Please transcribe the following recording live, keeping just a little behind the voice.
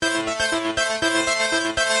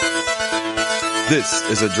This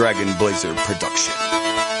is a Dragon Blazer production.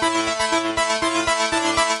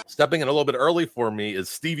 Stepping in a little bit early for me is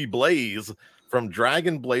Stevie Blaze from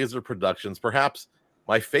Dragon Blazer Productions, perhaps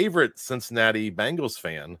my favorite Cincinnati Bengals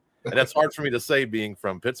fan. And that's hard for me to say being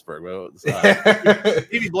from Pittsburgh.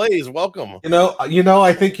 Stevie Blaze, welcome. You know,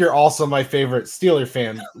 I think you're also my favorite Steeler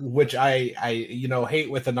fan, which I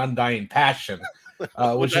hate with an undying passion.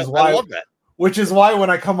 Which is why I love that. Which is why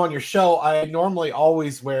when I come on your show, I normally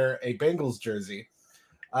always wear a Bengals jersey.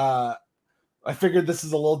 I figured this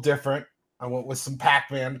is a little different. I went with some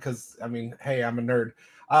Pac-Man because, I mean, hey, I'm a nerd.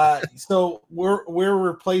 So we're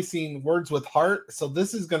replacing words with heart. So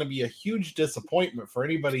this is going to be a huge disappointment for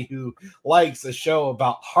anybody who likes a show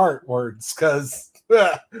about heart words because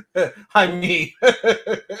I'm me.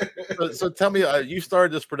 So tell me, you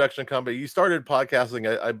started this production company. You started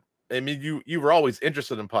podcasting. I mean, you were always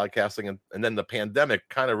interested in podcasting, and then the pandemic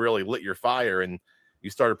kind of really lit your fire, and you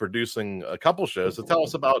started producing a couple shows. So tell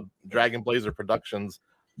us about Dragon Blazer Productions.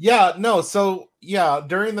 During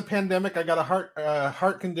the pandemic, I got a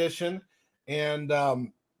heart condition, and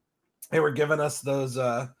they were giving us those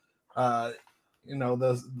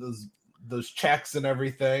those checks and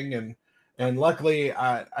everything, and luckily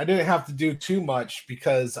I didn't have to do too much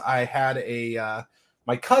because I had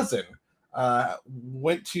my cousin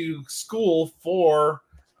went to school for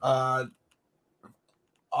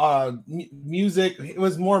music. It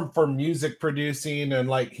was more for music producing, and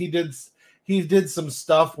like he did some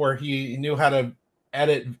stuff where he knew how to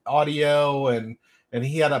edit audio, and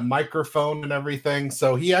he had a microphone and everything.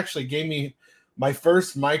 So he actually gave me my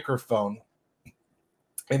first microphone,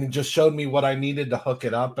 and it just showed me what I needed to hook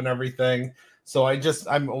it up and everything. So I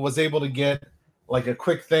was able to get like a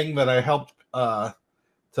quick thing that I helped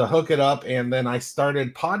to hook it up, and then I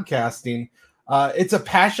started podcasting. It's a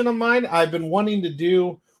passion of mine. I've been wanting to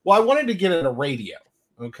do, I wanted to get into radio,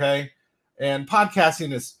 okay? And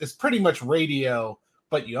podcasting is pretty much radio,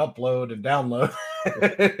 but you upload and download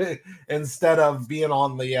instead of being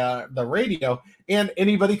on the radio, and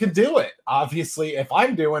anybody can do it. Obviously, if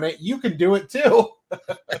I'm doing it, you can do it too.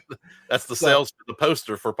 That's the sales for the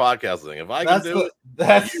poster for podcasting. If I can do it, you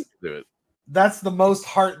can do it. That's the most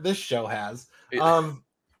heart this show has.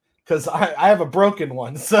 Because I have a broken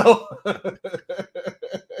one, so.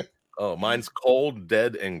 Oh, mine's cold,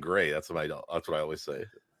 dead, and gray. That's what I always say.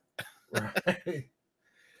 Right.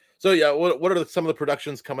 So yeah, what are some of the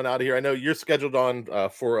productions coming out of here? I know you're scheduled on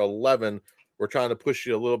for 11. We're trying to push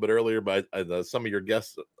you a little bit earlier, but some of your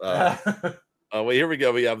guests. Well, here we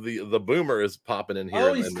go. We have the Boomer is popping in here.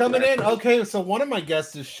 Oh, he's coming in. Okay, so one of my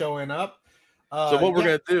guests is showing up. So what we're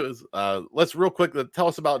going to do is let's real quick tell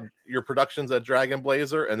us about your productions at Dragon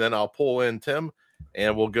Blazer, and then I'll pull in Tim,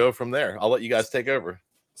 and we'll go from there. I'll let you guys take over.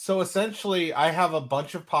 So essentially, I have a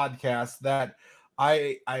bunch of podcasts that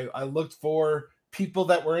I looked for people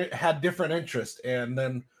that had different interests, and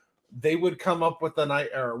then they would come up with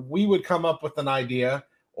we would come up with an idea,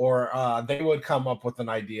 or they would come up with an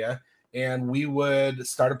idea, and we would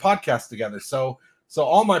start a podcast together. So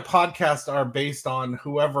all my podcasts are based on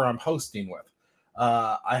whoever I'm hosting with.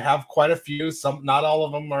 I have quite a few. Not all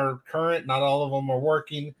of them are current. Not all of them are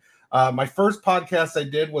working. My first podcast I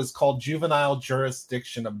did was called Juvenile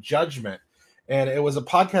Jurisdiction of Judgment. And it was a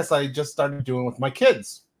podcast I just started doing with my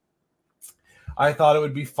kids. I thought it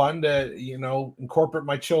would be fun to, incorporate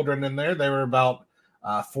my children in there. They were about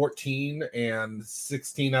 14 and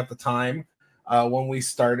 16 at the time when we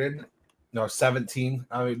started. No, 17.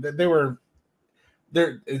 I mean, they were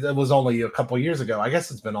there. It was only a couple years ago. I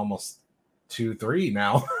guess it's been almost 2-3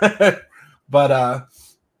 now. But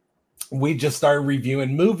we just started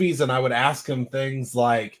reviewing movies, and I would ask him things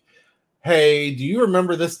like, hey, do you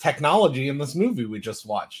remember this technology in this movie we just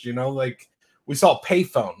watched? Like we saw a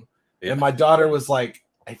payphone. Yeah. And my daughter was like,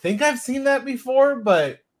 I think I've seen that before,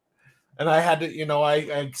 and I had to, I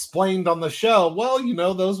explained on the show, well,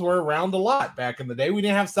 those were around a lot back in the day. We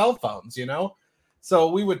didn't have cell phones,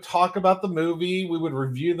 So we would talk about the movie. We would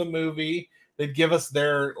review the movie. They'd give us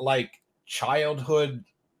their childhood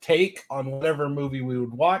take on whatever movie we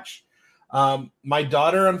would watch. My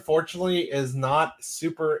daughter, unfortunately, is not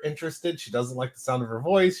super interested. She doesn't like the sound of her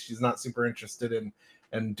voice. She's not super interested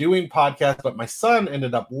in doing podcasts, but my son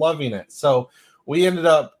ended up loving it. So we ended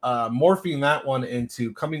up morphing that one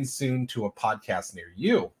into coming soon to a podcast near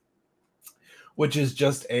you, which is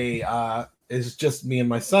just me and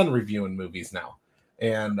my son reviewing movies now.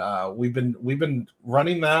 And we've been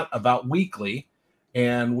running that about weekly,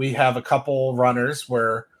 and we have a couple runners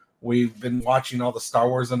where we've been watching all the Star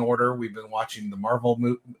Wars in order. We've been watching the Marvel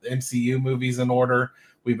MCU movies in order.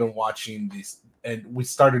 We've been watching these, and we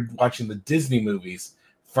started watching the Disney movies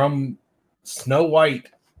from Snow White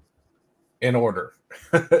in order.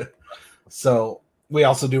 So we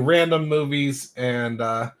also do random movies, and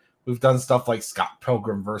we've done stuff like Scott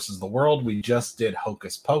Pilgrim versus the World. We just did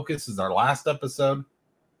Hocus Pocus is our last episode.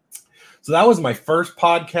 So that was my first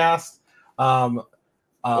podcast. I'm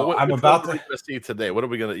about to see today. What are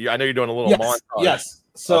we gonna? I know you're doing a little montage. Yes.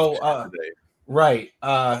 So right.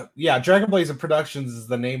 Dragon Blazer Productions is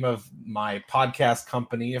the name of my podcast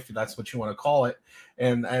company, if that's what you want to call it,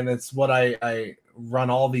 and it's what I run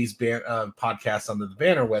all these podcasts under the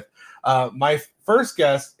banner with. My first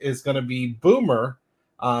guest is going to be Boomer.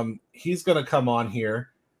 He's going to come on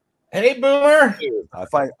here. Hey, Boomer.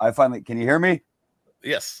 I finally. Can you hear me?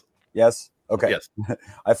 Yes. Yes. Okay. Yes.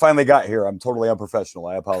 I finally got here. I'm totally unprofessional.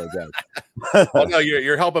 I apologize. Well, no,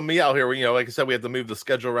 you're helping me out here. You know, like I said, we had to move the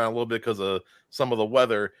schedule around a little bit because of some of the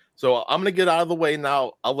weather. So I'm gonna get out of the way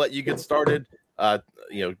now. I'll let you get started.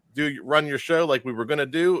 Run your show like we were gonna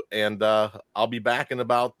do, and I'll be back in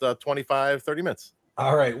about 25-30 minutes.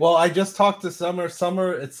 All right. Well, I just talked to Summer.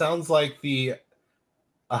 Summer, it sounds like the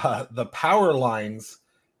power lines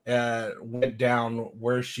went down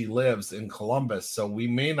where she lives in Columbus, so we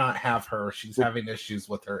may not have her. She's having issues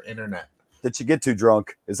with her internet. Did she get too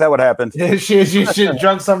drunk? Is that what happened? she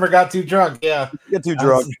drunk. Summer got too drunk. Yeah, get too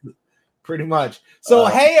drunk. Pretty much. So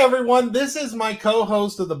hey everyone, this is my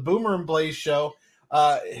co-host of the Boomer and Blaze show.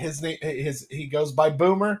 He goes by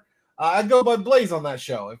Boomer. I go by Blaze on that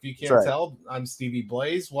show. If you can't tell, I'm Stevie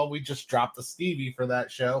Blaze. Well, we just dropped the Stevie for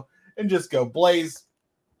that show and just go Blaze.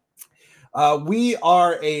 We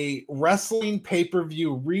are a wrestling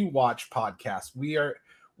pay-per-view rewatch podcast.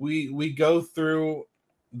 We go through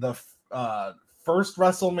the first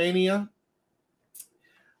WrestleMania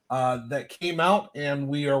that came out, and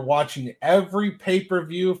we are watching every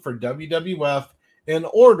pay-per-view for WWF in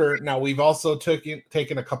order. Now we've also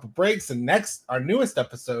taken a couple breaks, and our newest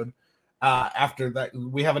episode after that,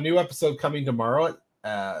 we have a new episode coming tomorrow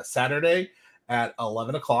Saturday at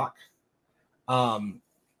 11 o'clock.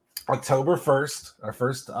 October 1st, our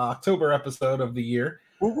first October episode of the year.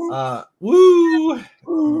 My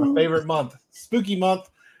favorite month, spooky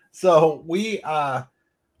month. So we have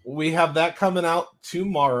that coming out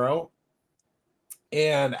tomorrow,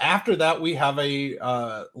 and after that we have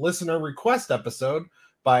a listener request episode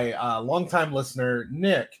by longtime listener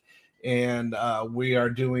Nick, and we are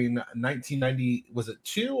doing 1990. Was it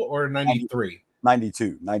 2 or 93?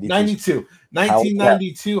 92.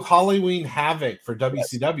 1992 Halloween Havoc for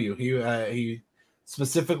WCW. Yes. He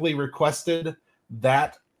specifically requested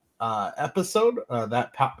that episode,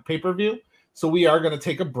 that pay-per-view. So we are going to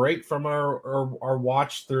take a break from our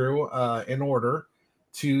watch through in order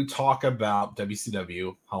to talk about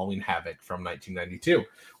WCW Halloween Havoc from 1992,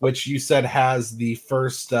 which you said has the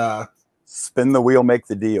first spin the wheel, make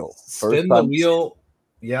the deal. Spin the wheel.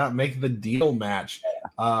 Yeah, make the deal match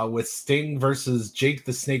with Sting versus Jake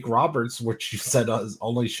the Snake Roberts, which you said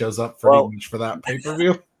only shows up for that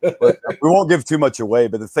pay-per-view. We won't give too much away,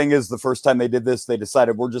 but the thing is, the first time they did this, they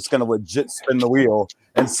decided we're just going to legit spin the wheel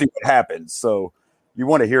and see what happens. So you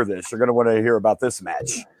want to hear this. You're going to want to hear about this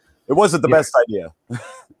match. It wasn't the best idea.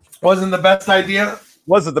 Wasn't the best idea?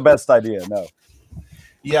 Wasn't the best idea, no.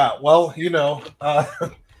 Yeah, well,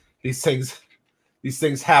 these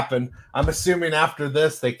things happen. I'm assuming after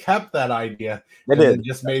this they kept that idea. They did. And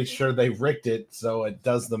just made sure they rigged it so it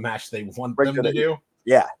does the match they want them to do.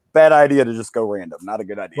 Yeah, bad idea to just go random. Not a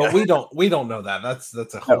good idea. But we don't know that. That's a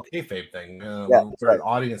whole kayfabe thing. For an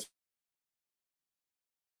audience.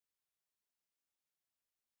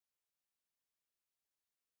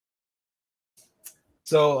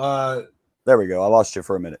 So there we go. I lost you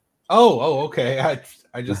for a minute. Oh, okay.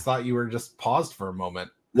 I just thought you were just paused for a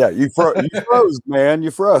moment. Yeah, you froze, man. You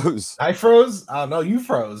froze. I froze. Oh no, you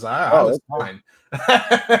froze. I was fine.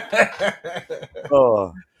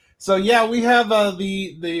 So yeah, we have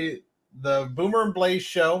the Boomer and Blaze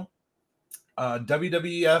show,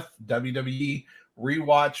 WWF WWE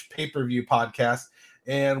rewatch pay-per-view podcast,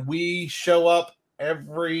 and we show up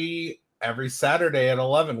every Saturday at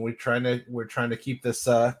 11. We're trying to keep this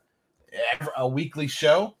a weekly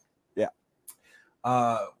show. Yeah.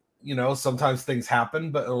 Sometimes things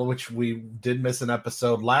happen, but which we did miss an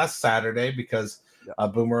episode last Saturday because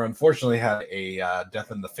Boomer unfortunately had a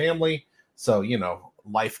death in the family. So,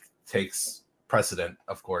 life takes precedent,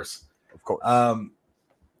 of course. Of course.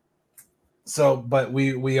 But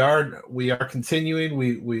we are continuing.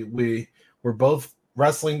 We're both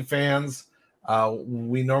wrestling fans.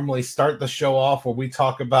 We normally start the show off where we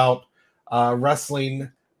talk about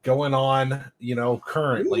wrestling going on,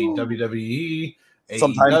 currently. Ooh. WWE.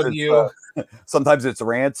 Sometimes it's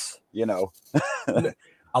rants,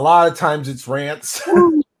 A lot of times it's rants.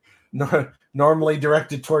 normally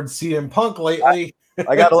directed towards CM Punk lately.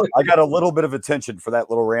 I got a little bit of attention for that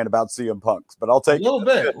little rant about CM Punk, but I'll take a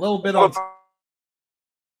little bit on.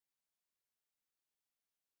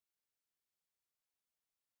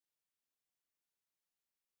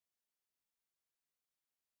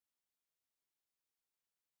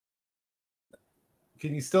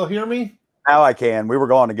 Can you still hear me? Now I can. We were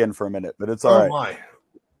gone again for a minute, but it's all right. My.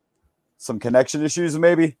 Some connection issues,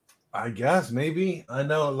 maybe? I guess, maybe. I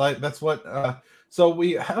know, like, that's what... so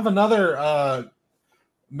we have another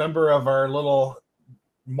member of our little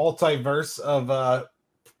multiverse of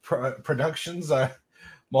productions,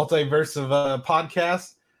 multiverse of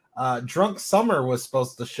podcasts. Drunk Summer was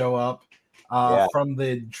supposed to show up from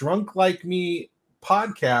the Drunk Like Me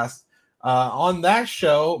podcast. On that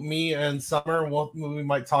show, me and Summer, we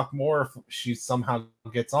might talk more if she somehow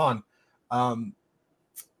gets on.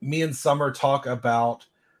 Me and Summer talk about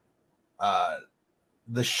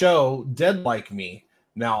the show Dead Like Me.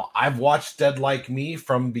 Now, I've watched Dead Like Me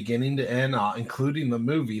from beginning to end, including the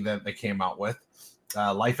movie that they came out with,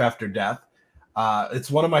 Life After Death.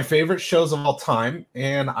 It's one of my favorite shows of all time,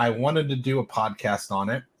 and I wanted to do a podcast on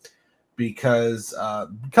it because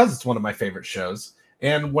it's one of my favorite shows.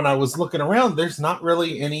 And when I was looking around, there's not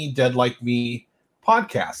really any Dead Like Me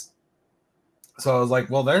podcast. So I was like,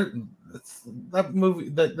 well, that movie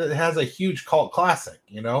that has a huge cult classic,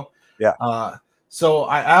 you know? Yeah. So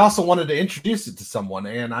I also wanted to introduce it to someone,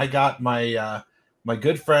 and I got my my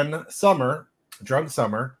good friend Summer, Drunk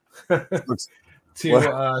Summer,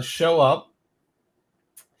 to show up.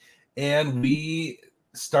 And we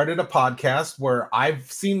started a podcast where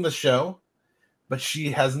I've seen the show, but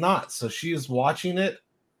she has not. So she is watching it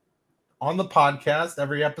on the podcast.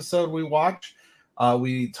 Every episode we watch,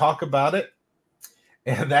 we talk about it.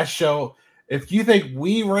 And that show, if you think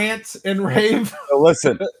we rant and rave.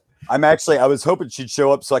 Listen, I was hoping she'd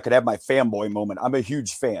show up so I could have my fanboy moment. I'm a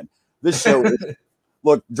huge fan. This show,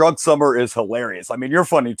 look, Drunk Summer is hilarious. I mean, you're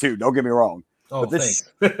funny too. Don't get me wrong. Oh, but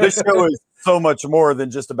this show is so much more than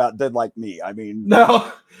just about Dead Like Me. I mean,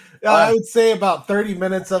 no. I would say about 30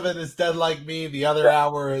 minutes of it is Dead Like Me. The other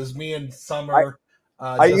hour is me and Summer.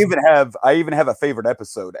 I even have a favorite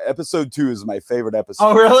episode. Episode 2 is my favorite episode.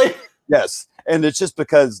 Oh, really? Yes. And it's just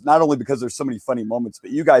not only because there's so many funny moments,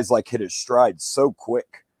 but you guys like hit his stride so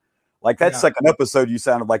quick. Like that second episode, you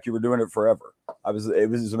sounded like you were doing it forever. It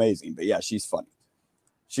was amazing. But yeah, she's funny.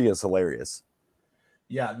 She is hilarious.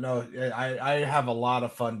 Yeah, no, I have a lot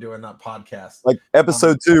of fun doing that podcast. Like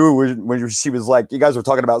episode 2, when she was like, you guys were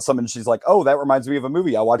talking about something, she's like, oh, that reminds me of a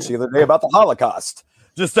movie I watched the other day about the Holocaust,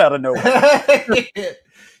 just out of nowhere.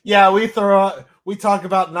 Yeah, we talk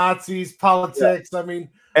about Nazis, politics. Yeah. I mean,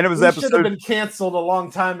 and it was should have been canceled a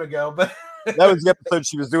long time ago, but that was the episode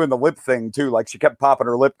she was doing the lip thing too. Like she kept popping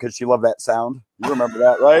her lip because she loved that sound. You remember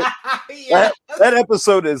that, right? Yeah. That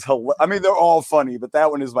episode is hilarious. I mean, they're all funny, but that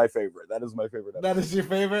one is my favorite. That is my favorite episode. That is your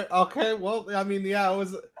favorite? Okay. Well, I mean, yeah, it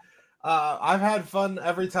was. I've had fun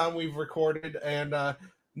every time we've recorded, and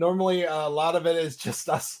normally a lot of it is just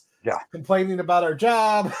us complaining about our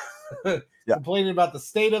job, complaining about the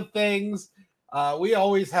state of things. We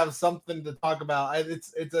always have something to talk about.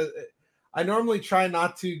 I normally try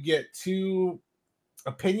not to get too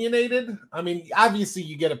opinionated. I mean, obviously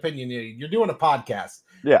you get opinionated. You're doing a podcast.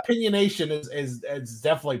 Yeah. Opinionation is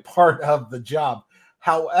definitely part of the job.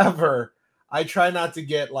 However, I try not to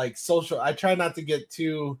get like social. I try not to get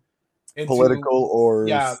too into political or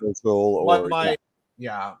social or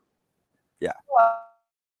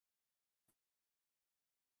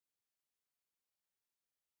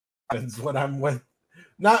when I'm with,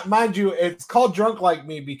 not mind you, it's called Drunk Like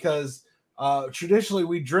Me because traditionally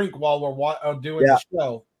we drink while we're doing the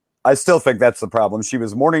show. I still think that's the problem. She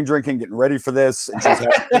was morning drinking, getting ready for this, and she's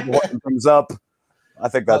having things up. I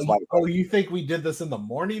think that's why. Oh, you think we did this in the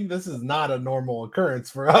morning? This is not a normal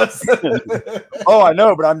occurrence for us. Oh, I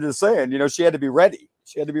know, but I'm just saying, she had to be ready.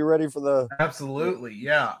 She had to be ready for the. Absolutely,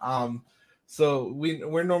 yeah. So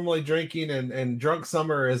we're normally drinking, and Drunk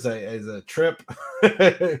Summer is a trip.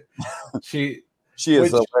 She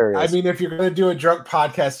is hilarious. I mean, if you're going to do a drunk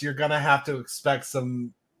podcast, you're going to have to expect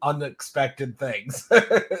some unexpected things.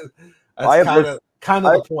 That's kind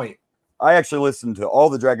of the point. I actually listened to all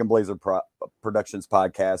the Dragon Blazer Productions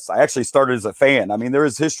podcasts. I actually started as a fan. I mean, there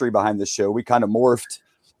is history behind this show. We kind of morphed.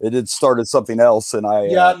 It had started something else, and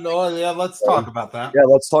let's talk about that. Yeah,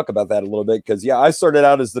 let's talk about that a little bit because I started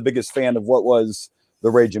out as the biggest fan of what was the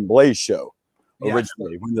Rage and Blaze show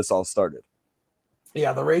originally when this all started.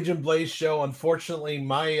 Yeah, the Rage and Blaze show. Unfortunately,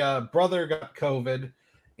 my brother got COVID,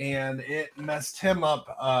 and it messed him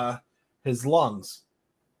up his lungs.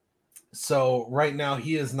 So right now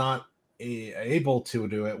he is not able to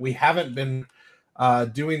do it. We haven't been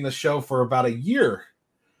doing the show for about a year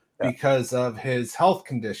because of his health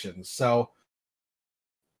conditions. So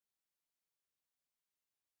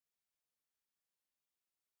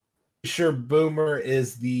sure Boomer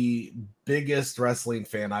is the biggest wrestling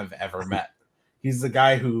fan I've ever met. He's the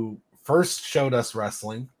guy who first showed us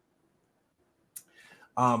wrestling.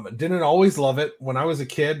 Didn't always love it. When I was a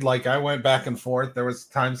kid, like I went back and forth. There was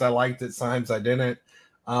times I liked it, times I didn't.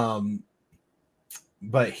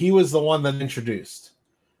 But he was the one that introduced.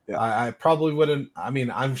 Yeah. I probably wouldn't. I mean,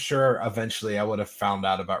 I'm sure eventually I would have found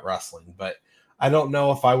out about wrestling, but I don't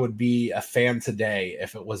know if I would be a fan today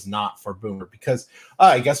if it was not for Boomer, because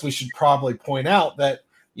I guess we should probably point out that,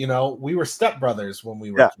 we were stepbrothers when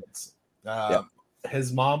we were kids.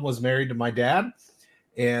 His mom was married to my dad,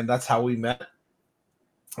 and that's how we met.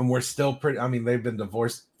 And we're still pretty, I mean, they've been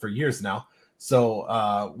divorced for years now.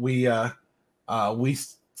 So we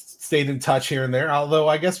stayed in touch here and there, although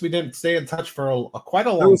I guess we didn't stay in touch for quite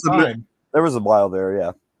a long time. There was a while there,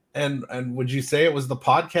 yeah. And would you say it was the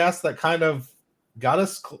podcast that kind of got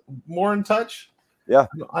us more in touch? Yeah.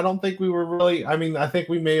 I don't think we were really, I mean, I think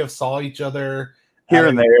we may have saw each other here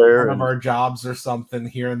and there, one of our jobs or something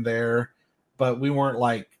here and there, but we weren't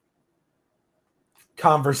like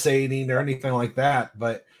conversating or anything like that.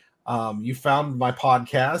 But you found my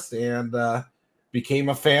podcast and became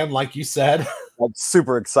a fan, like you said. I'm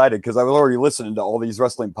super excited because I was already listening to all these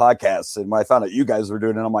wrestling podcasts, and when I found out you guys were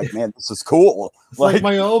doing it, I'm like, man, this is cool. It's like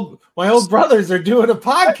my old brothers are doing a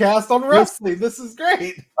podcast on wrestling. This is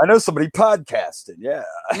great. I know somebody podcasting. Yeah.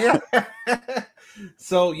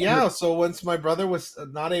 So once my brother was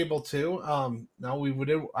not able to,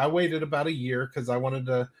 I waited about a year because I wanted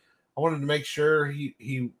to make sure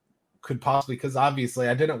he could possibly, because obviously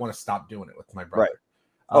I didn't want to stop doing it with my brother.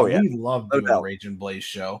 Right. He loved doing the Rage and Blaze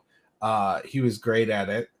show. He was great at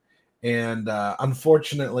it, and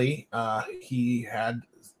unfortunately, he had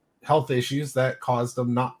health issues that caused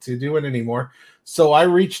him not to do it anymore. So I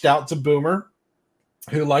reached out to Boomer,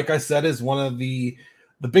 who, like I said, is one of the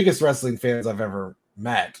biggest wrestling fans I've ever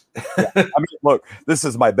met. I mean, look, this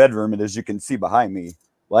is my bedroom, and as you can see behind me,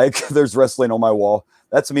 like there's wrestling on my wall.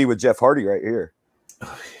 That's me with Jeff Hardy right here.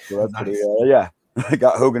 So that's Nice. pretty, I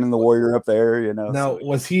got Hogan and the Warrior up there, Now,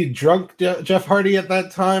 was he drunk, Jeff Hardy, at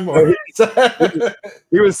that time? Or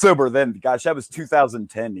he was sober then. Gosh, that was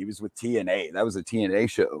 2010. He was with TNA. That was a TNA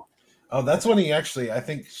show. Oh, that's when he actually, I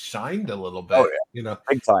think, shined a little bit. Oh, yeah.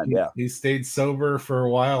 Big time, He stayed sober for a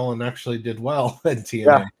while and actually did well in TNA.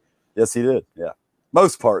 Yeah. Yes, he did. Yeah.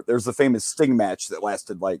 Most part. There's a famous Sting match that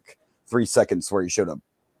lasted like 3 seconds where he showed up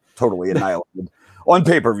totally annihilated on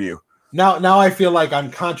pay-per-view. Now I feel like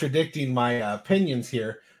I'm contradicting my opinions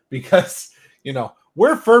here because,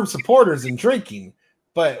 we're firm supporters in drinking,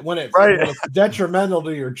 but when it's detrimental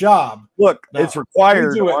to your job. Look, it's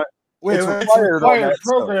required. It's required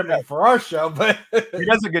programming for our show, but he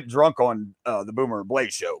doesn't get drunk on the Boomer and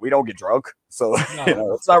Blaze show. We don't get drunk, so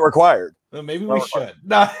it's not required. Well, maybe we should.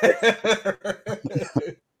 No.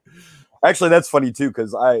 Actually, that's funny too,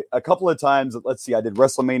 because a couple of times, let's see, I did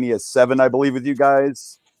WrestleMania 7, I believe, with you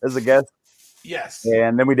guys as a guest. Yes.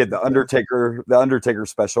 And then we did the Undertaker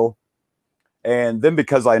special. And then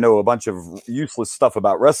because I know a bunch of useless stuff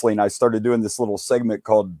about wrestling, I started doing this little segment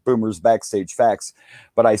called Boomer's Backstage Facts.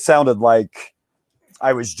 But I sounded like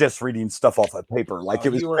I was just reading stuff off of paper. Like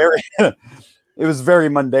it was very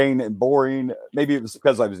mundane and boring. Maybe it was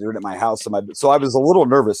because I was doing it at my house. So I was a little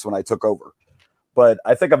nervous when I took over. But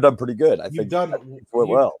I think I've done pretty good. You've done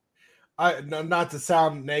well. Not to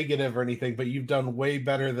sound negative or anything, but you've done way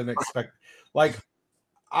better than expected. Like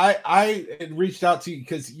I reached out to you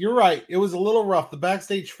because you're right. It was a little rough. The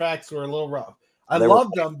backstage facts were a little rough. I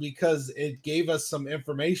loved them because it gave us some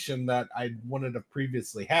information that I wouldn't have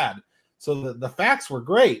previously had. So the facts were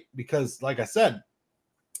great because, like I said,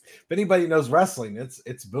 if anybody knows wrestling,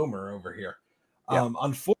 it's Boomer over here. Yeah.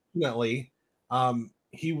 Unfortunately,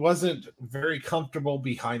 he wasn't very comfortable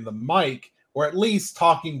behind the mic, or at least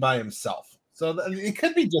talking by himself. So it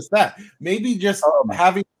could be just that. Maybe just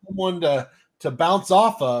having someone to bounce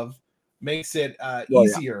off of makes it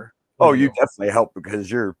easier. Yeah. Oh, you definitely help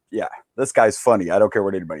because this guy's funny. I don't care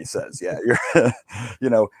what anybody says. Yeah, you're,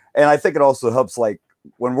 and I think it also helps, like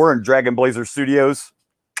when we're in Dragon Blazer Studios,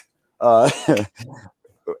 as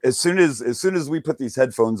soon as we put these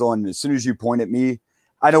headphones on, as soon as you point at me,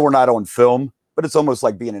 I know we're not on film, but it's almost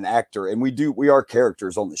like being an actor, and we are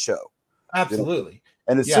characters on the show. Absolutely.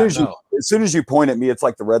 And as soon as you point at me, it's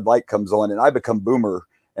like the red light comes on, and I become Boomer,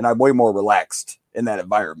 and I'm way more relaxed in that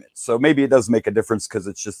environment. So maybe it does make a difference because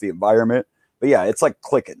it's just the environment. But yeah, it's like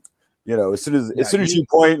clicking. As soon as you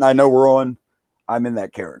point and I know we're on, I'm in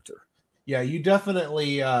that character. Yeah, you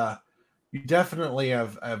definitely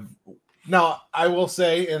have. Now, I will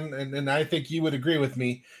say, and I think you would agree with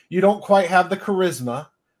me, you don't quite have the charisma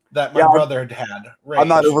that my brother had. I'm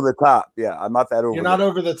not over the top. Yeah, I'm not that over. You're not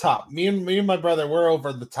over the top. Me and my brother, we're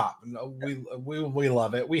over the top. We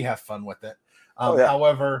love it. We have fun with it.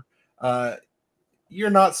 However, you're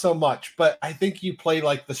not so much. But I think you play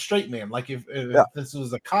like the straight man. Like if this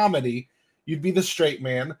was a comedy, you'd be the straight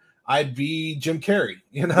man. I'd be Jim Carrey.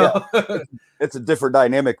 You know, it's a different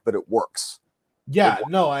dynamic, but it works. Yeah,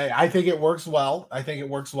 no, I think it works well.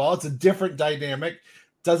 It's a different dynamic.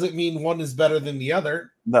 Doesn't mean one is better than the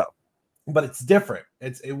other. No, but it's different.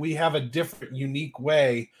 We have a different, unique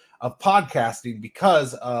way of podcasting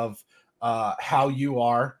because of how you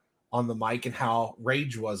are on the mic and how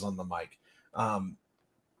Rage was on the mic.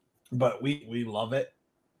 But we love it.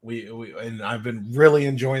 And I've been really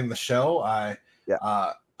enjoying the show.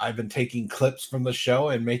 I've been taking clips from the show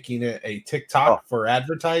and making it a TikTok for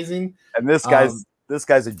advertising. And this guy's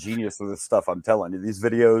a genius with this stuff. I'm telling you, these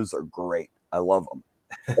videos are great. I love them.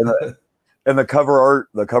 And the cover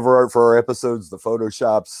art for our episodes, the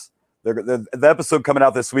Photoshops. The episode coming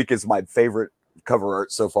out this week is my favorite cover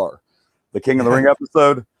art so far. The King of the Ring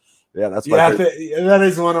episode. Yeah, that's my favorite. That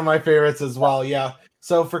is one of my favorites as well. Yeah.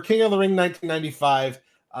 So for King of the Ring 1995,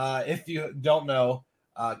 if you don't know,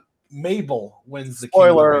 Mabel wins the King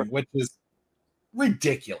of the Ring, which is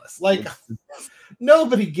ridiculous. Like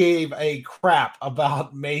nobody gave a crap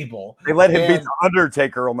about Mabel. They let him beat the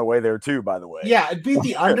Undertaker on the way there too, by the way. Yeah, it beat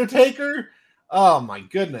the Undertaker. Oh my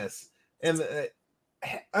goodness. And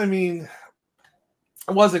I mean,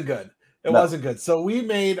 it wasn't good. It wasn't good. So we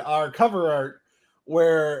made our cover art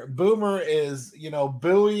where Boomer is,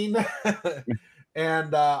 booing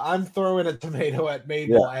and I'm throwing a tomato at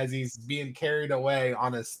Mabel as he's being carried away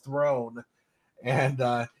on his throne. And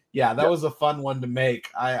that was a fun one to make.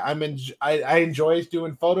 I enjoy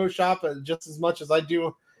doing Photoshop just as much as I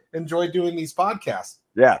do enjoy doing these podcasts.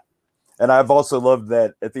 Yeah. And I've also loved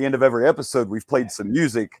that at the end of every episode, we've played some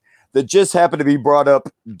music that just happened to be brought up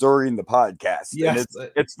during the podcast. Yes.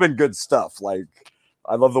 And it's been good stuff. Like,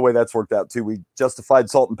 I love the way that's worked out too. We justified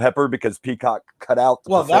Salt and Pepper because Peacock cut out.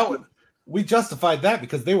 We justified that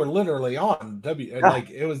because they were literally on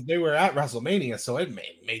they were at WrestleMania, so it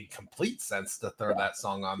made complete sense to throw that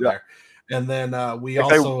song on there. And then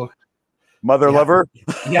Mother Lover.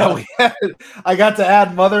 Yeah, I got to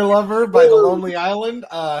add Mother Lover by The Lonely Island.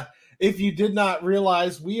 If you did not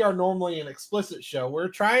realize, we are normally an explicit show. We're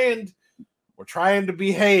trying to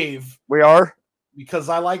behave. We are. Because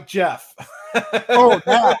I like Jeff.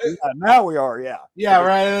 Now we are. Yeah. Yeah,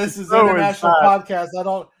 right. This is an international podcast. I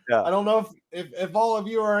don't know if all of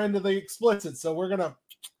you are into the explicit. So we're gonna.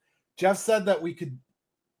 Jeff said that we could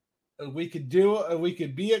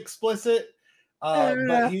be explicit,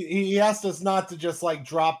 but he asked us not to just like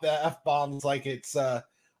drop the F-bombs like it's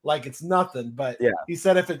nothing. But he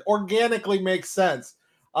said if it organically makes sense.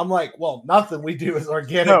 I'm like, well, nothing we do is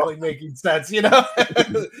organically making sense, That's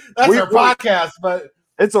our podcast, but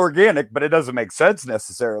it's organic, but it doesn't make sense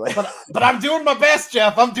necessarily. But I'm doing my best,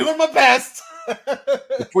 Jeff. I'm doing my best.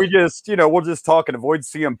 If we just, we'll just talk and avoid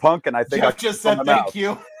CM Punk, and I think Jeff just said thank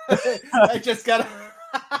you. I just got.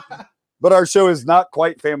 But our show is not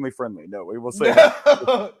quite family friendly. No, we will say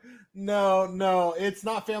that. No, it's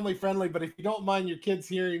not family friendly. But if you don't mind your kids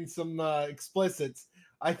hearing some explicits,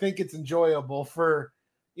 I think it's enjoyable for.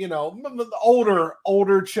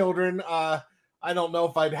 Older children. I don't know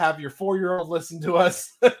if I'd have your 4-year-old listen to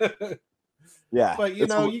us. Yeah. But you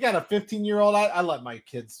got a 15-year-old. I let my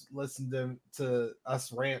kids listen to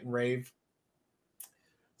us rant and rave.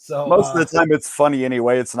 So most of the time it's funny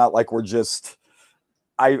anyway. It's not like we're just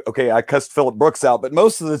I cussed Phillip Brooks out, but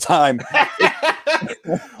most of the time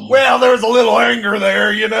well, there's a little anger there,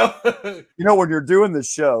 when you're doing the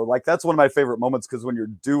show, like that's one of my favorite moments because when you're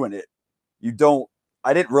doing it,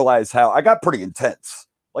 I didn't realize how I got pretty intense.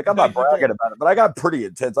 Like I'm not bragging about it, but I got pretty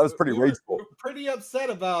intense. I was pretty rageful. We're pretty upset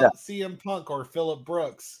about CM Punk or Phillip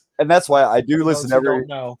Brooks. And that's why I do listen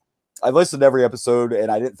to I listened to every episode,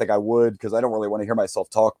 and I didn't think I would because I don't really want to hear myself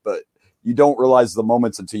talk, but you don't realize the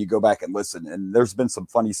moments until you go back and listen. And there's been some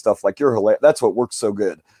funny stuff. Like you're hilarious. That's what works so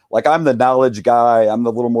good. Like I'm the knowledge guy. I'm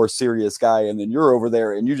the little more serious guy. And then you're over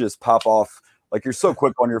there and you just pop off. Like you're so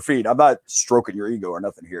quick on your feet. I'm not stroking your ego or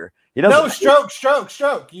nothing here. No, stroke.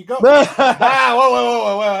 You go. Whoa.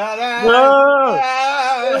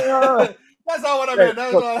 That's not what I meant.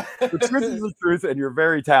 The truth is the truth, and you're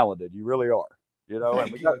very talented. You really are. You know,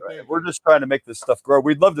 and Thank you. we're just trying to make this stuff grow.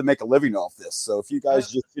 We'd love to make a living off this. So if you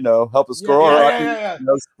guys just, help us grow,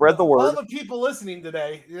 spread the word. All the people listening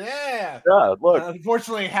today, look.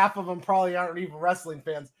 Unfortunately, half of them probably aren't even wrestling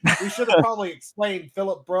fans. We should have probably explained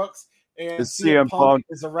Phillip Brooks and CM Punk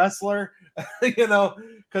is a wrestler,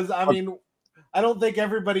 because I mean, I don't think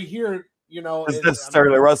everybody here, is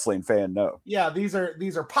necessarily a wrestling fan. No. Yeah, these are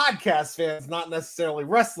podcast fans, not necessarily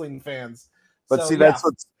wrestling fans. But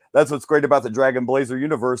that's what's great about the Dragon Blazer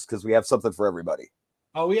universe, because we have something for everybody.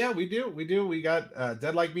 Oh yeah, we do. We got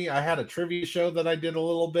Dead Like Me. I had a trivia show that I did a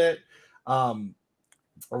little bit, a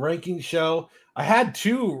ranking show. I had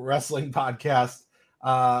 2 wrestling podcasts,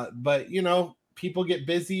 but people get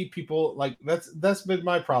busy. People like that's been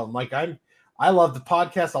my problem. Like I love the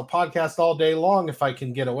podcast. I'll podcast all day long if I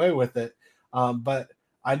can get away with it. But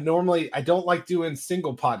I don't like doing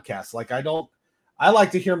single podcasts. Like I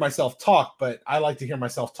like to hear myself talk, but I like to hear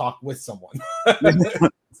myself talk with someone.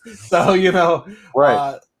 So,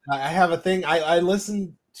 right. I have a thing. I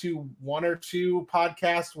listen to 1 or 2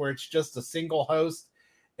 podcasts where it's just a single host,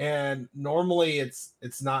 and normally it's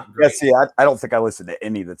not great. Yeah, see, I don't think I listen to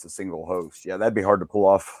any that's a single host. Yeah, that'd be hard to pull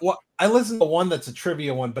off. Well, I listen to one that's a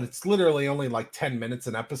trivia one, but it's literally only like 10 minutes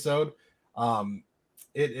an episode.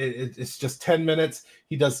 It's just 10 minutes.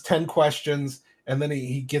 He does 10 questions, and then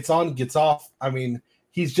he gets on, gets off. I mean,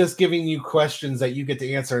 he's just giving you questions that you get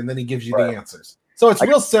to answer, and then he gives you the answers. So it's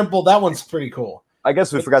real simple. That one's pretty cool. I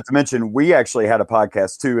guess we forgot to mention, we actually had a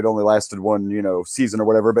podcast too. It only lasted 1, season or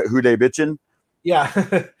whatever, but Who Dey Bitchin'? Yeah.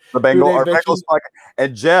 The Bengals podcast.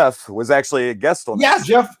 And Jeff was actually a guest on that.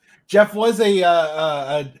 Yeah, Jeff was we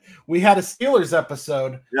had a Steelers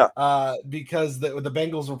episode because the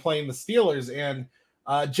Bengals were playing the Steelers, and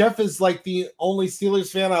Jeff is like the only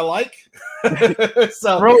Steelers fan I like.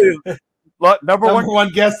 So really? Number one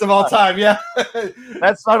guest of all time, yeah.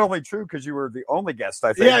 That's not only true because you were the only guest,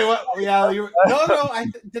 I think. Yeah. No. I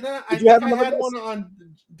think I had one on.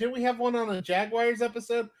 Did we have one on a Jaguars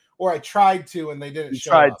episode? Or I tried to, and they didn't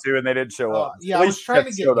show up. And they didn't show up. Yeah, I was trying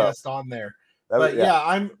to get a guest on there.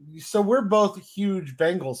 So we're both huge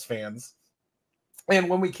Bengals fans. And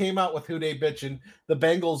when we came out with Who Dey Bitchin', the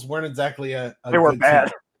Bengals weren't exactly they were bad.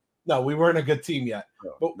 Team. No, we weren't a good team yet.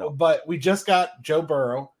 No. But we just got Joe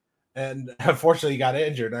Burrow. And unfortunately, he got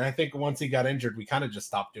injured. And I think once he got injured, we kind of just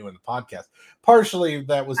stopped doing the podcast. Partially,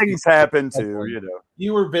 that was things happen too.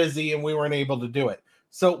 You were busy, and we weren't able to do it.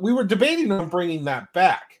 So we were debating on bringing that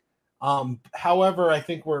back. However, I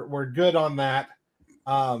think we're good on that.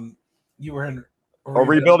 You were in a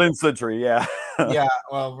rebuilding century, yeah. Yeah,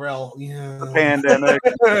 well, the pandemic.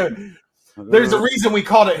 There's a reason we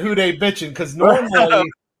called it Who Dey Bitchin', because normally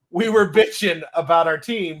we were bitching about our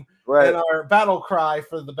team. Right. And our battle cry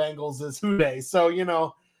for the Bengals is Who Dey. So,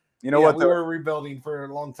 what? We were rebuilding for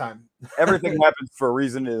a long time. Everything happens for a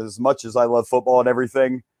reason. As much as I love football and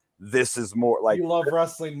everything, this is more like you love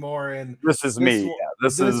wrestling more. And this is me. Yeah,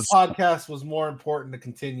 this podcast was more important to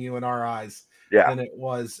continue in our eyes than it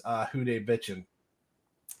was Who Dey Bitchin'.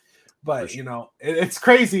 But, it's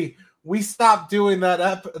crazy. We stopped doing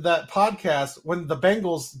that podcast when the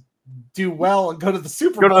Bengals do well and go to the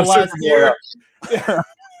Super Bowl last year. Yeah.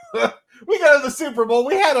 We go to the Super Bowl.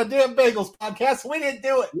 We had a damn Bengals podcast. We didn't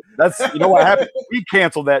do it. That's what happened. We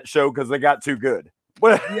canceled that show because they got too good.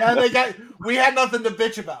 Yeah, we had nothing to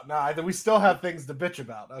bitch about. No, we still have things to bitch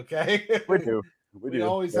about. Okay, we do. We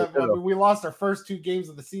always have. We lost our first 2 games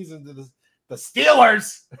of the season to the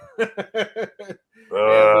Steelers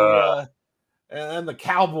and the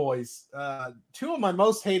Cowboys. 2 of my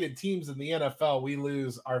most hated teams in the NFL. We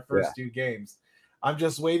lose our first 2 games. I'm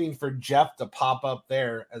just waiting for Jeff to pop up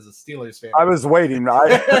there as a Steelers fan. I was waiting.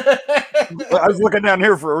 I was looking down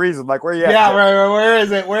here for a reason. Like, where you at? Yeah, where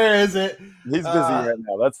is it? Where is it? He's busy right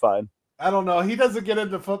now. That's fine. I don't know. He doesn't get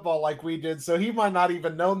into football like we did, so he might not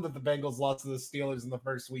even known that the Bengals lost to the Steelers in the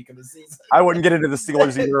first week of the season. I wouldn't get into the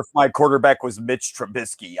Steelers either if my quarterback was Mitch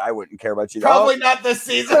Trubisky. I wouldn't care about you. Probably not this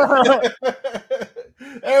season. There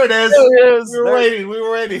it is. We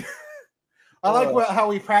were waiting. I like how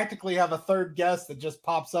we practically have a third guest that just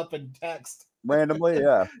pops up in text randomly.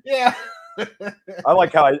 Yeah. Yeah. I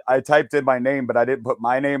like how I typed in my name, but I didn't put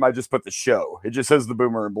my name. I just put the show. It just says the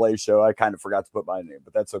Boomer and Blaze Show. I kind of forgot to put my name,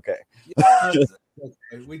 but that's okay.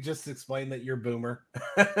 We just explained that you're Boomer.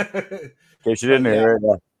 In case you didn't hear it.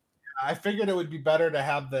 I figured it would be better to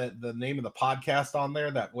have the name of the podcast on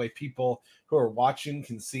there. That way people who are watching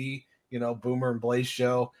can see, Boomer and Blaze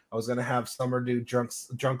Show. I was going to have Summer do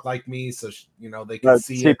drunk like me. So, they can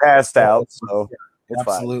see she passed out. So it's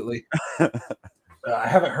absolutely. I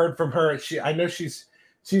haven't heard from her. I know she's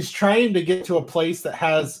trying to get to a place that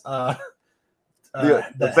has the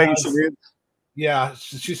thing she needs. Yeah,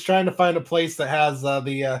 she's trying to find a place that has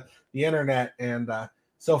the internet, and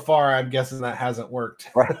so far, I'm guessing that hasn't worked.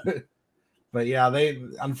 Right. But yeah, they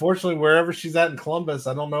unfortunately wherever she's at in Columbus,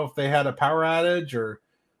 I don't know if they had a power outage or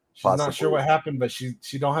she's not sure Possibly. what happened, but she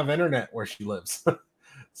don't have internet where she lives.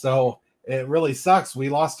 So it really sucks. We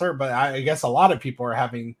lost her, but I guess a lot of people are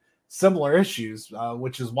having similar issues,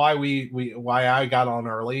 which is why why I got on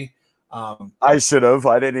early. I should have.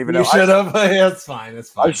 I didn't even know. You should have. Yeah, it's fine. It's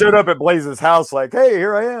fine. I showed up at Blaze's house like, hey,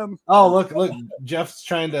 here I am. Oh, look, Jeff's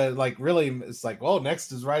trying to like really, it's like, oh,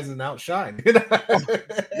 next is Rise and Outshine.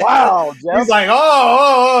 Wow, Jeff. He's like,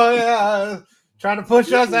 oh, yeah. Trying to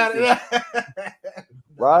push us out of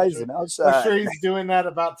Rise and Outshine. I'm sure he's doing that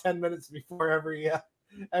about 10 minutes before every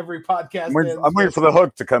podcast. I'm waiting for the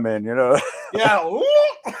hook to come in, Yeah.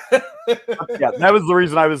 Yeah, that was the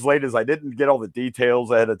reason I was late, is I didn't get all the details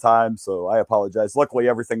ahead of time, so I apologize. Luckily,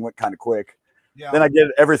 everything went kind of quick. Yeah. Then I get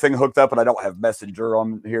everything hooked up, and I don't have Messenger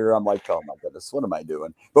on here. I'm like, oh my goodness, what am I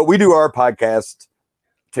doing? But we do our podcast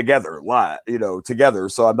together, live, together.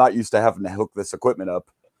 So I'm not used to having to hook this equipment up.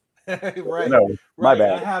 Right. My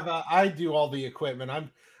bad. I do all the equipment.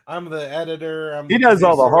 I'm the editor. He does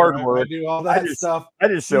all the hard work. I do all that stuff. I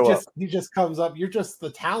just show up. He just comes up. You're just the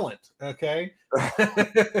talent, okay?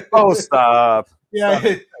 Oh, stop. Yeah,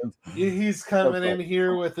 Stop. he's coming in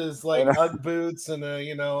here with his like Ugg boots and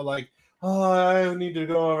oh, I need to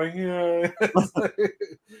go over here.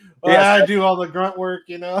 I do all the grunt work,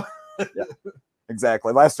 Yeah,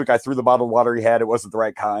 exactly. Last week I threw the bottled water he had. It wasn't the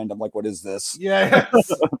right kind. I'm like, what is this? Yeah.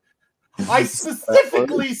 I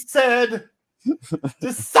specifically said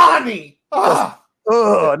Dasani.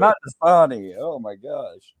 Oh, not Dasani. Oh my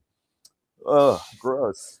gosh. Oh,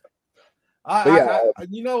 gross. I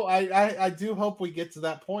do hope we get to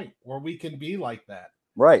that point where we can be like that.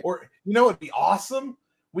 Right. Or it'd be awesome.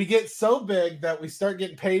 We get so big that we start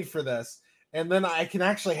getting paid for this, and then I can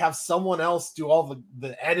actually have someone else do all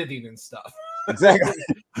the editing and stuff. Exactly.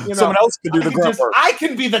 Someone else can do the grunt work. I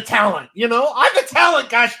can be the talent. I'm the talent.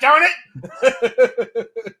 Gosh darn it.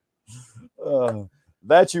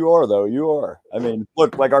 That you are, though. You are. I mean,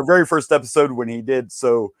 look, like our very first episode when he did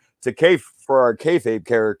for our kayfabe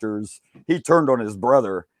characters, he turned on his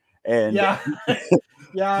brother, and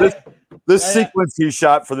this sequence he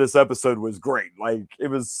shot for this episode was great. Like, it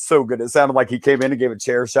was so good. It sounded like he came in and gave a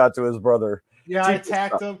chair shot to his brother. Yeah, I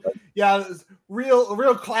attacked him. Yeah, it was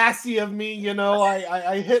real classy of me.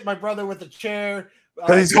 I hit my brother with a chair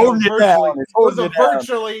because he's holding it down.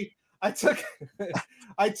 Virtually, I took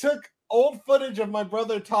old footage of my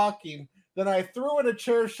brother talking. Then I threw in a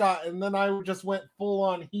chair shot, and then I just went full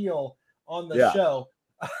on heel on the show.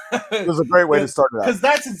 It was a great way to start it out. Because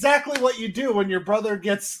that's exactly what you do when your brother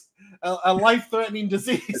gets a life-threatening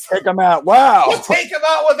disease. Take him out. Wow. You take him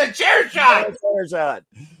out with a chair shot.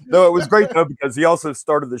 No, it was great, though, because he also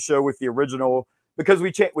started the show with the original, because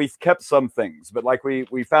we've kept some things, but like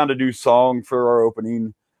we found a new song for our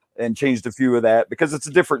opening and changed a few of that because it's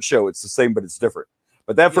a different show. It's the same, but it's different.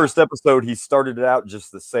 But that first episode, he started it out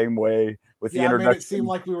just the same way with the introduction. Made it seem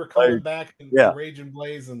like we were coming back in Rage and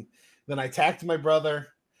Blaze, and then I attacked my brother.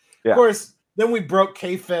 Yeah. Of course, then we broke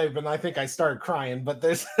kayfabe, and I think I started crying. But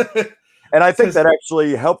there's, and I think that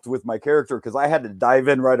actually helped with my character because I had to dive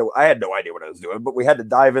in right away. I had no idea what I was doing, but we had to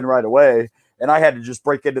dive in right away, and I had to just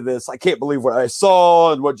break into this. I can't believe what I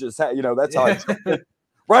saw and what just happened. That's how I.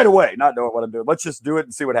 Right away, not knowing what I'm doing. Let's just do it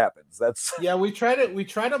and see what happens. We try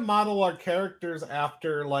to model our characters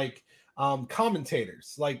after like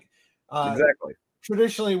commentators. Like exactly.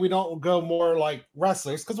 Traditionally, we don't go more like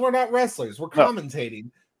wrestlers because we're not wrestlers. We're commentating.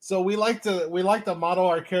 So we like to model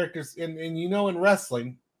our characters in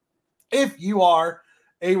wrestling. If you are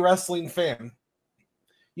a wrestling fan,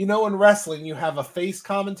 in wrestling you have a face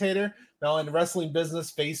commentator. Now in wrestling business,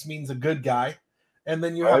 face means a good guy, and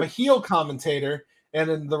then you have a heel commentator. And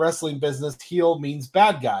in the wrestling business, heel means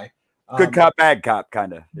bad guy. Good cop, bad cop,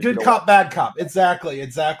 kind of. Good cop, bad cop. Exactly.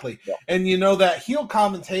 Yeah. And that heel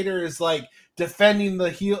commentator is like defending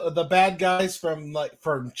the bad guys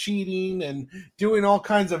from cheating and doing all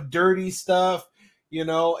kinds of dirty stuff, and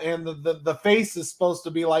the face is supposed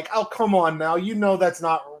to be like, oh, come on now, that's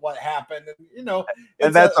not what happened,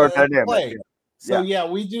 and that's our dynamic. Play. So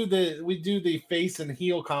we do the face and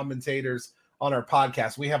heel commentators on our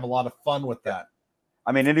podcast. We have a lot of fun with that.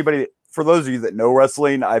 I mean, for those of you that know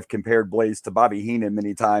wrestling, I've compared Blaze to Bobby Heenan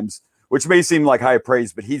many times, which may seem like high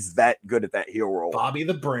praise, but he's that good at that heel role. Bobby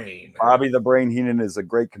the Brain Heenan is a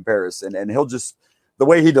great comparison, and he'll just, the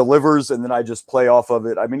way he delivers, and then I just play off of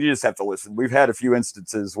it. I mean, you just have to listen. We've had a few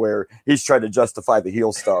instances where he's tried to justify the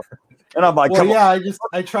heel stuff, and I'm like,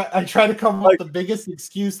 I try to come up with the biggest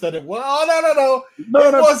excuse that it was. Oh, no,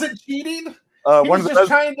 it wasn't cheating. He one was of just the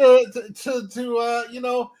trying to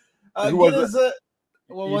Who get was his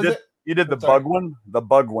what you was did it? you did the I'm sorry. bug one, the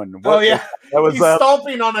bug one. Oh yeah, that was he's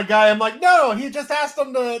stomping on a guy. I'm like, no, he just asked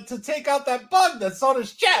him to take out that bug that's on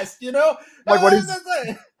his chest. You know, Like, what is- That's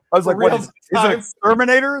it. I was For like, what real is he's an time.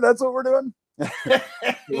 exterminator? That's what we're doing.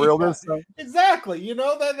 Realness. Yeah, exactly. You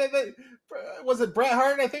know that was it Bret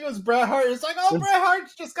Hart? I think it was Bret Hart. It's like, oh, Bret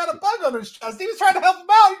Hart's just got a bug on his chest. He was trying to help him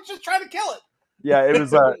out. He was just trying to kill it. Yeah,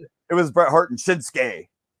 it was Bret Hart and Shinsuke.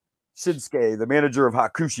 Shinsuke, the manager of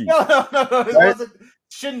Hakushi. No, it Right? wasn't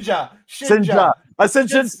Shinja. I said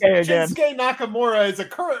Shinsuke again. Shinsuke Nakamura is a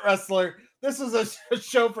current wrestler. This is a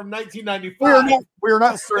show from 1995. We are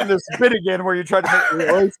not starting this bit again where you try to make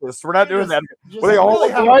me racist. We're not doing that. Just Were they all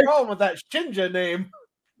really have alike? a problem with that Shinja name.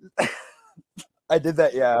 I did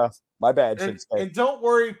that. Yeah, my bad. And, Shinsuke. and don't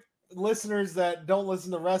worry, listeners that don't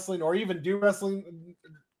listen to wrestling or even do wrestling.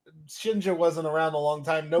 Shinja wasn't around a long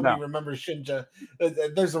time. Nobody remembers Shinja.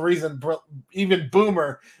 There's a reason. Even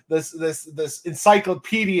Boomer, this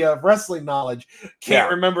encyclopedia of wrestling knowledge, can't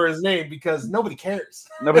remember his name because nobody cares.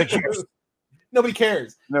 Nobody cares. Nobody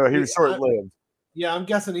cares. No, he was short-lived. Yeah, I'm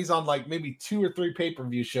guessing he's on like maybe 2 or 3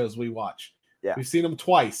 pay-per-view shows we watch. Yeah, we've seen him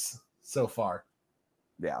twice so far.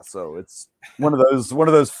 Yeah, so it's one of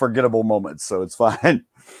those forgettable moments. So it's fine.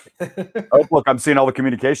 Oh, look, I'm seeing all the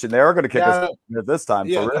communication. They are going to kick us at this time.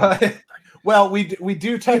 Yeah. For real. Well, we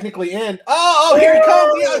do technically end. Oh, here he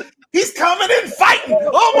comes. Yeah, he's coming in fighting.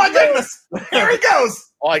 Oh my goodness. Here he goes.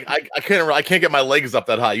 Oh, I can't get my legs up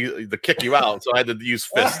that high. To kick you out, so I had to use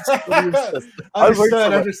fists. I was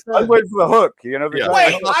waiting for the hook. You know. Yeah.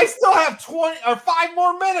 Wait, I still have 20 or 5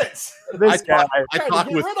 more minutes. I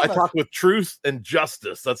talk with truth and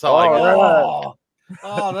justice. That's how I go.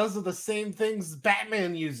 Oh, those are the same things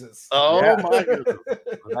Batman uses. Oh yeah. My goodness.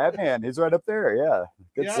 Batman, he's right up there. Yeah.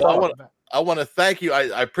 Good stuff. I want to thank you.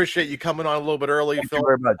 I appreciate you coming on a little bit early. Thank you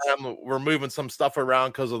very much. We're moving some stuff around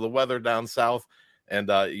because of the weather down south. And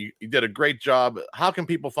you did a great job. How can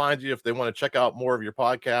people find you if they want to check out more of your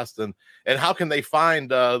podcast? And how can they find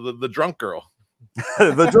the Drunk Girl?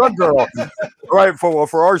 The Drunk Girl. All right.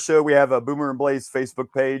 For our show, we have a Boomer and Blaze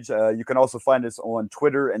Facebook page. You can also find us on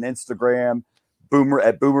Twitter and Instagram,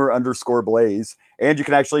 Boomer_Blaze. And you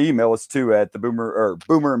can actually email us too at the Boomer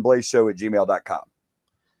and Blaze Show @gmail.com.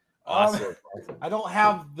 Awesome. I don't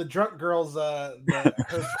have the Drunk Girl's her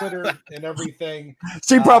Twitter and everything.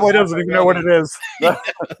 She probably doesn't even know what it is.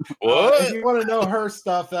 If you want to know her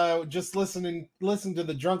stuff, just listen to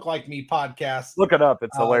the Drunk Like Me podcast. Look it up;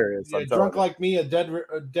 it's hilarious. Drunk Like Me, a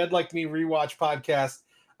Dead Like Me rewatch podcast.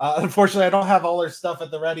 Unfortunately, I don't have all her stuff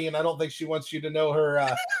at the ready, and I don't think she wants you to know her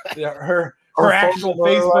actual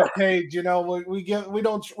Facebook page. You know,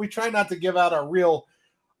 we try not to give out our real.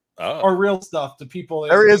 Or real stuff to people.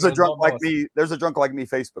 There is a Drunk Like Me. There's a Drunk Like Me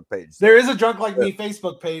Facebook page. There is a Drunk Like Me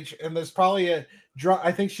Facebook page, and there's probably a drunk.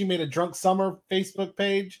 I think she made a Drunk Summer Facebook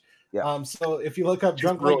page. Yeah. So if you look up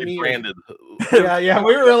Drunk Like Me, branded.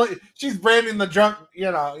 Yeah. She's branding the drunk.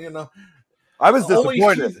 You know. I was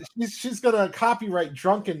disappointed. She's gonna copyright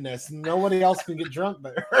drunkenness. Nobody else can get drunk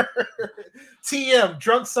there. TM,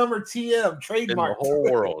 Drunk Summer TM, trademark. In the whole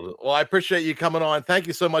world. Well, I appreciate you coming on. Thank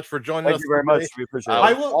you so much for joining us. Thank you very much. We appreciate it.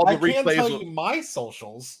 I can tell you my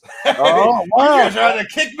socials. Oh, wow. You're trying to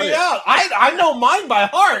kick me out. I know mine by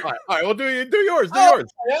heart. All right. Well, do yours. Do yours.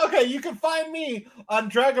 Okay, you can find me on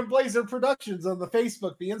Dragon Blazer Productions on the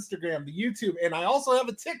Facebook, the Instagram, the YouTube, and I also have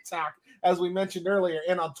a TikTok, as we mentioned earlier.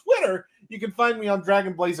 And on Twitter, you can find me on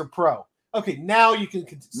Dragon Blazer Pro. Okay, now you can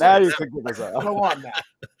continue. Now you can go on now.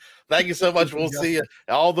 Thank you so much. We'll see you.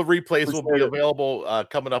 All the replays will be available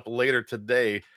coming up later today.